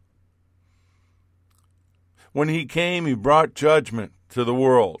God. When he came, he brought judgment to the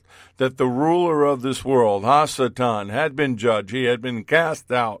world, that the ruler of this world, Hasatan, had been judged. He had been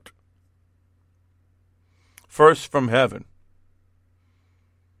cast out, first from heaven,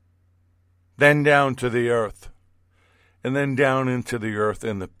 then down to the earth, and then down into the earth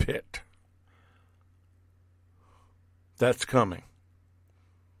in the pit. That's coming.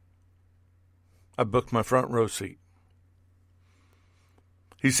 I booked my front row seat.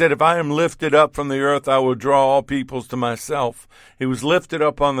 He said, if I am lifted up from the earth, I will draw all peoples to myself. He was lifted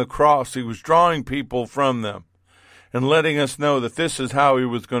up on the cross. He was drawing people from them and letting us know that this is how he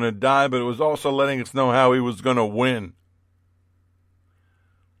was going to die, but it was also letting us know how he was going to win.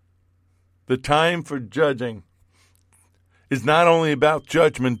 The time for judging is not only about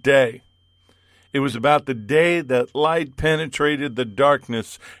Judgment Day. It was about the day that light penetrated the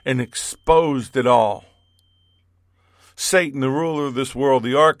darkness and exposed it all. Satan, the ruler of this world,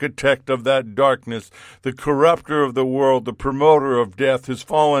 the architect of that darkness, the corrupter of the world, the promoter of death, his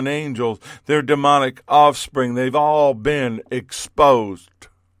fallen angels, their demonic offspring, they've all been exposed.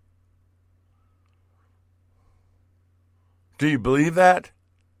 Do you believe that?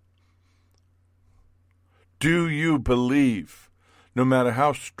 Do you believe, no matter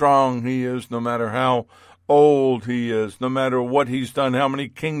how strong he is, no matter how old he is, no matter what he's done, how many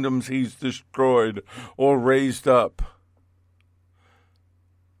kingdoms he's destroyed or raised up,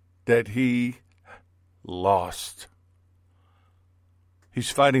 that he lost?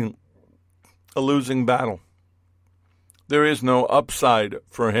 He's fighting a losing battle. There is no upside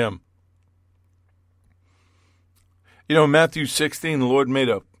for him. You know, in Matthew 16, the Lord made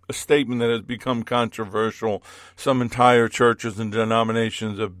a statement that has become controversial. Some entire churches and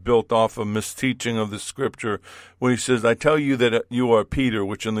denominations have built off a misteaching of the scripture, when he says, I tell you that you are Peter,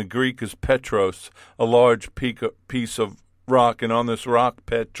 which in the Greek is Petros, a large piece of rock, and on this rock,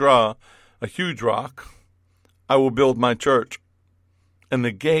 Petra, a huge rock, I will build my church. And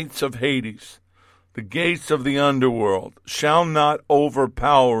the gates of Hades, the gates of the underworld, shall not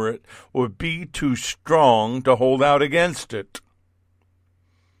overpower it or be too strong to hold out against it.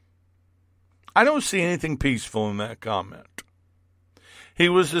 I don't see anything peaceful in that comment. He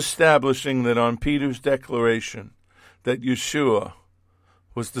was establishing that on Peter's declaration that Yeshua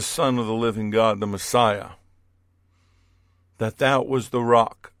was the Son of the living God, the Messiah, that was the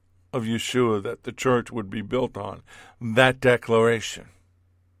rock of Yeshua that the church would be built on, that declaration.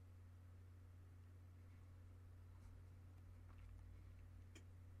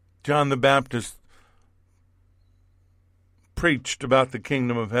 John the Baptist preached about the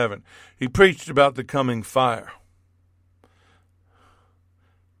kingdom of heaven. He preached about the coming fire.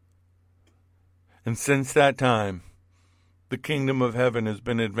 And since that time, the kingdom of heaven has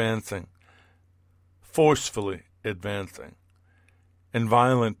been advancing, forcefully advancing. And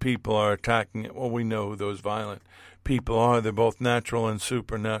violent people are attacking it. Well, we know who those violent people are. They're both natural and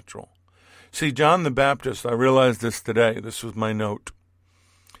supernatural. See, John the Baptist, I realized this today. This was my note.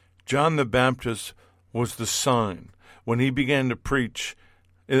 John the Baptist was the sign. When he began to preach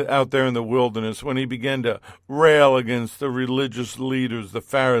out there in the wilderness, when he began to rail against the religious leaders, the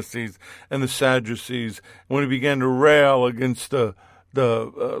Pharisees and the Sadducees, when he began to rail against the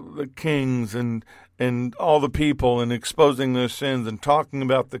kings and all the people, and exposing their sins and talking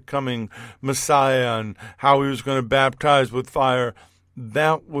about the coming Messiah and how he was going to baptize with fire,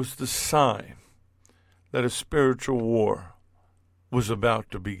 that was the sign that a spiritual war was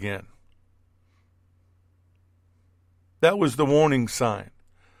about to begin. That was the warning sign.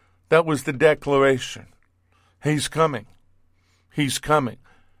 That was the declaration. He's coming. He's coming.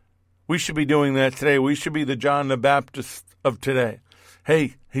 We should be doing that today. We should be the John the Baptist of today.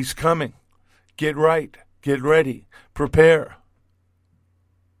 Hey, he's coming. Get right. Get ready. Prepare.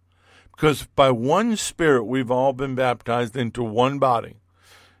 Because by one Spirit we've all been baptized into one body,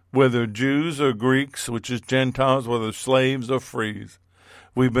 whether Jews or Greeks, which is Gentiles, whether slaves or frees.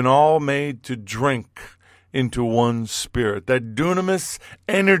 We've been all made to drink into one Spirit, that dunamis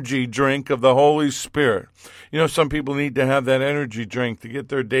energy drink of the Holy Spirit. You know, some people need to have that energy drink to get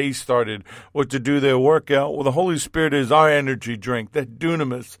their day started or to do their workout. Well, the Holy Spirit is our energy drink, that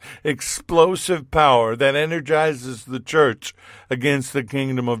dunamis, explosive power that energizes the church against the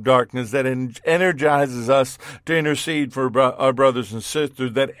kingdom of darkness, that energizes us to intercede for our brothers and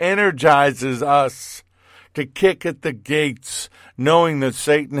sisters, that energizes us to kick at the gates, knowing that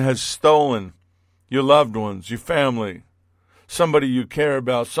Satan has stolen your loved ones, your family, somebody you care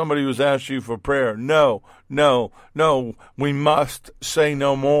about, somebody who's asked you for prayer. No. We must say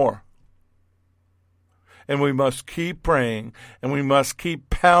no more. And we must keep praying, and we must keep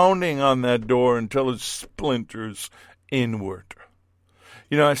pounding on that door until it splinters inward.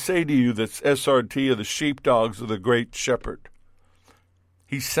 I say to you that SRT are the sheepdogs of the great shepherd.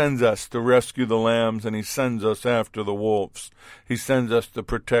 He sends us to rescue the lambs, and he sends us after the wolves. He sends us to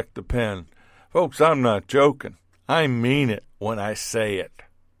protect the pen. Folks, I'm not joking. I mean it when I say it.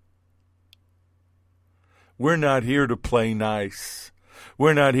 We're not here to play nice.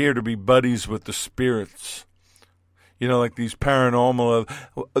 We're not here to be buddies with the spirits. Like these paranormal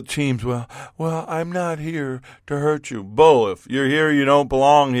teams. Well, I'm not here to hurt you. Bull, if you're here, you don't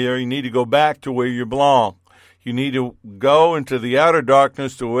belong here. You need to go back to where you belong. You need to go into the outer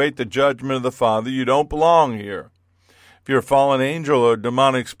darkness to await the judgment of the Father. You don't belong here. If you're a fallen angel or a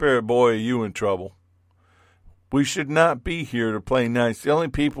demonic spirit, boy, are you in trouble. We should not be here to play nice. The only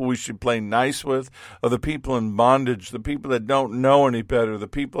people we should play nice with are the people in bondage, the people that don't know any better, the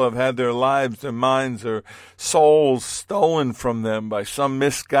people who have had their lives, their minds, their souls stolen from them by some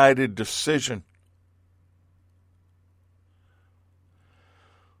misguided decision.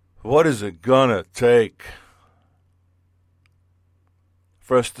 What is it gonna take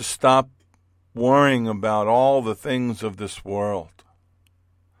for us to stop worrying about all the things of this world?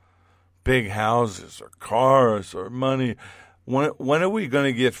 Big houses or cars or money. When are we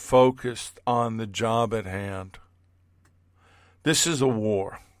going to get focused on the job at hand? This is a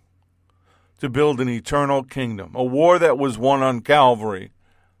war to build an eternal kingdom, a war that was won on Calvary.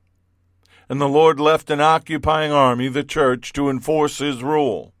 And the Lord left an occupying army, the church, to enforce his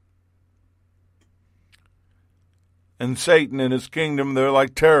rule. And Satan and his kingdom, they're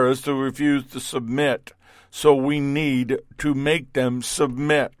like terrorists who refuse to submit. So we need to make them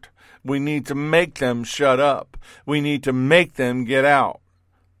submit. We need to make them shut up. We need to make them get out.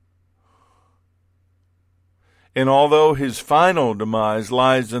 And although his final demise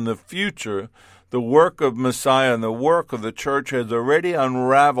lies in the future, the work of Messiah and the work of the church has already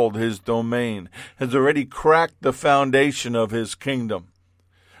unraveled his domain, has already cracked the foundation of his kingdom.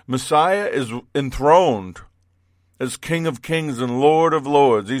 Messiah is enthroned as King of Kings and Lord of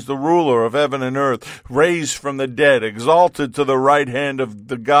Lords. He's the ruler of heaven and earth, raised from the dead, exalted to the right hand of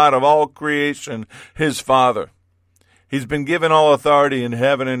the God of all creation, his Father. He's been given all authority in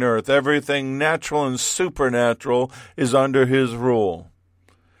heaven and earth. Everything natural and supernatural is under his rule.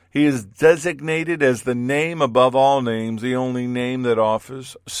 He is designated as the name above all names, the only name that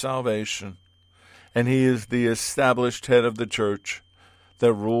offers salvation. And he is the established head of the church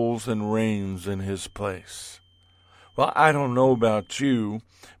that rules and reigns in his place. Well, I don't know about you,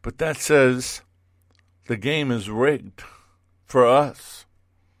 but that says the game is rigged for us.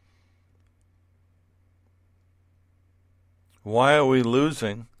 Why are we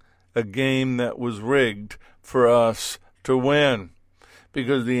losing a game that was rigged for us to win?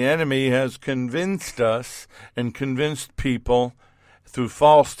 Because the enemy has convinced us and convinced people through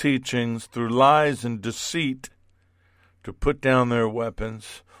false teachings, through lies and deceit, to put down their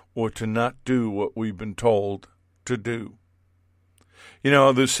weapons or to not do what we've been told to do.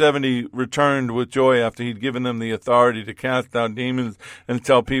 The 70 returned with joy after he'd given them the authority to cast out demons and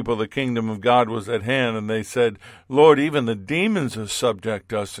tell people the kingdom of God was at hand. And they said, Lord, even the demons are subject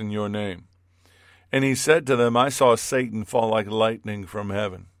to us in your name. And he said to them, I saw Satan fall like lightning from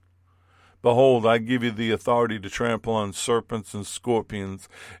heaven. Behold, I give you the authority to trample on serpents and scorpions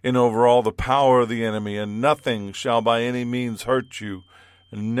and over all the power of the enemy, and nothing shall by any means hurt you.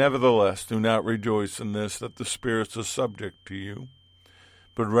 And nevertheless, do not rejoice in this, that the spirits are subject to you,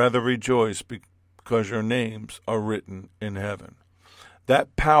 but rather rejoice because your names are written in heaven.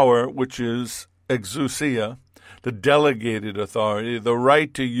 That power, which is exousia, the delegated authority, the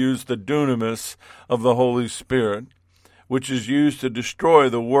right to use the dunamis of the Holy Spirit, which is used to destroy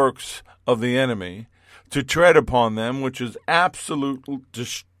the works of the enemy, to tread upon them, which is absolute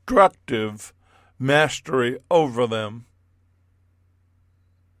destructive mastery over them,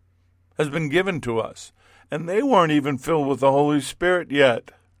 has been given to us. And they weren't even filled with the Holy Spirit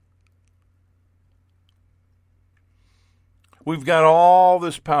yet. We've got all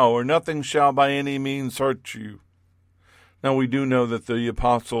this power. Nothing shall by any means hurt you. Now, we do know that the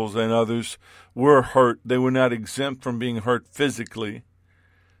apostles and others were hurt. They were not exempt from being hurt physically,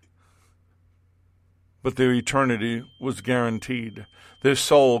 but their eternity was guaranteed. Their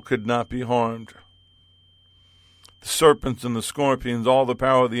soul could not be harmed. The serpents and the scorpions, all the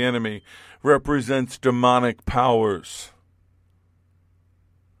power of the enemy, represents demonic powers.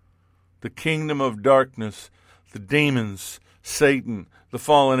 The kingdom of darkness, the demons, Satan, the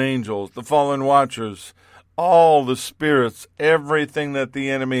fallen angels, the fallen watchers, all the spirits, everything that the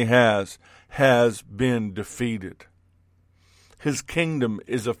enemy has been defeated. His kingdom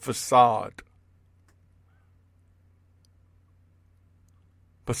is a facade.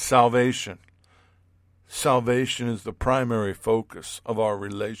 But salvation Salvation is the primary focus of our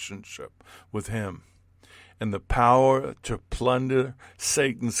relationship with Him, and the power to plunder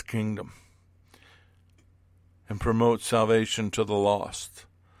Satan's kingdom and promote salvation to the lost.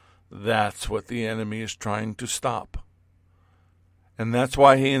 That's what the enemy is trying to stop. And that's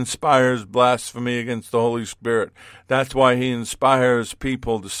why he inspires blasphemy against the Holy Spirit. That's why he inspires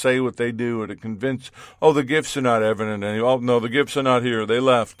people to say what they do and to convince, oh, the gifts are not evident anymore. Oh, no, the gifts are not here. They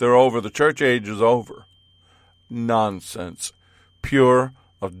left. They're over. The church age is over. Nonsense. Pure,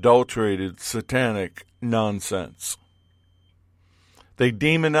 adulterated, satanic nonsense. They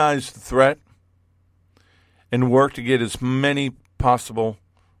demonize the threat and work to get as many possible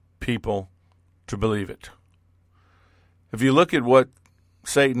people to believe it. If you look at what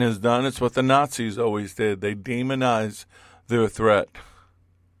Satan has done, it's what the Nazis always did. They demonize their threat.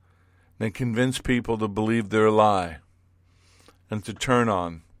 They convince people to believe their lie and to turn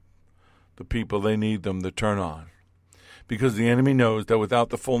on the people they need them to turn on. Because the enemy knows that without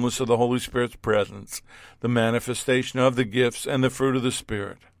the fullness of the Holy Spirit's presence, the manifestation of the gifts and the fruit of the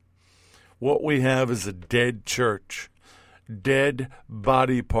Spirit, what we have is a dead church, dead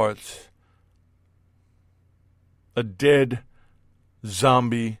body parts, a dead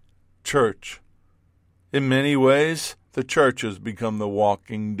zombie church. In many ways, the church has become the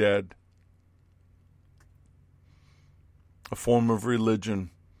walking dead. A form of religion,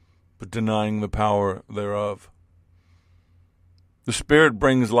 but denying the power thereof. The Spirit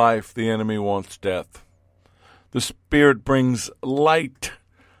brings life, the enemy wants death. The Spirit brings light,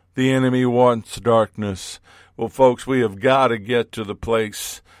 the enemy wants darkness. Well, folks, we have got to get to the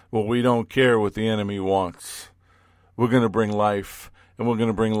place where we don't care what the enemy wants. We're going to bring life, and we're going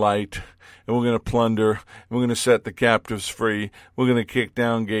to bring light, and we're going to plunder, and we're going to set the captives free. We're going to kick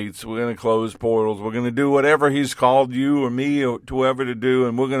down gates. We're going to close portals. We're going to do whatever He's called you or me or whoever to do,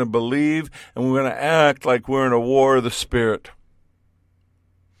 and we're going to believe, and we're going to act like we're in a war of the Spirit.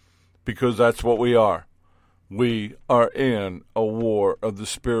 Because that's what we are. We are in a war of the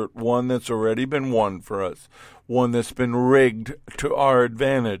Spirit, one that's already been won for us, one that's been rigged to our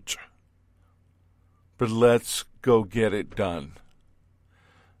advantage. But let's go get it done.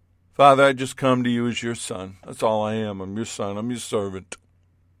 Father, I just come to you as your son. That's all I am. I'm your son. I'm your servant.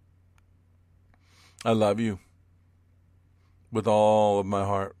 I love you with all of my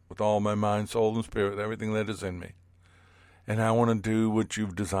heart, with all my mind, soul, and spirit, everything that is in me. And I want to do what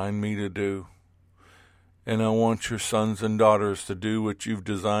you've designed me to do. And I want your sons and daughters to do what you've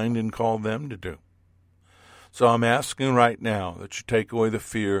designed and called them to do. So I'm asking right now that you take away the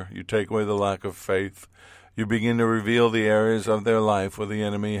fear, you take away the lack of faith, you begin to reveal the areas of their life where the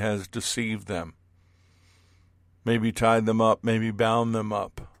enemy has deceived them, maybe tied them up, maybe bound them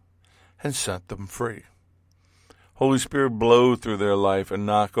up, and set them free. Holy Spirit, blow through their life and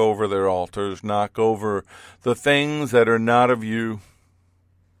knock over their altars, knock over the things that are not of you.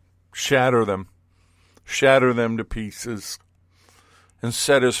 Shatter them to pieces, and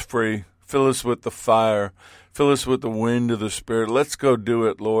set us free. Fill us with the fire. Fill us with the wind of the Spirit. Let's go do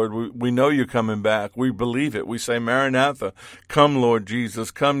it, Lord. We know you're coming back. We believe it. We say, Maranatha, come, Lord Jesus.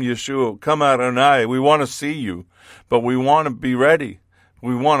 Come, Yeshua. Come, Adonai. We want to see you, but we want to be ready.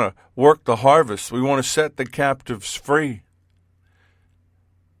 We want to work the harvest. We want to set the captives free.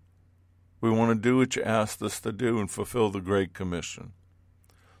 We want to do what you asked us to do and fulfill the Great Commission.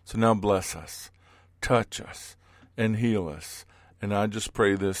 So now bless us, touch us, and heal us. And I just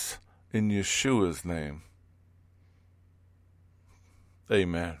pray this in Yeshua's name.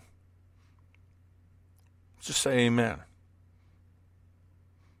 Amen. Just say amen.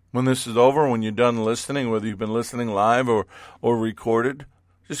 When this is over, when you're done listening, whether you've been listening live or recorded,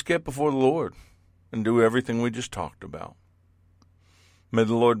 just get before the Lord and do everything we just talked about. May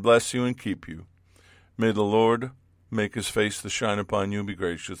the Lord bless you and keep you. May the Lord make his face to shine upon you and be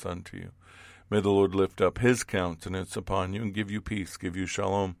gracious unto you. May the Lord lift up his countenance upon you and give you peace, give you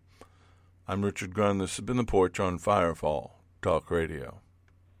shalom. I'm Richard Grunn. This has been The Porch on Firefall Talk Radio.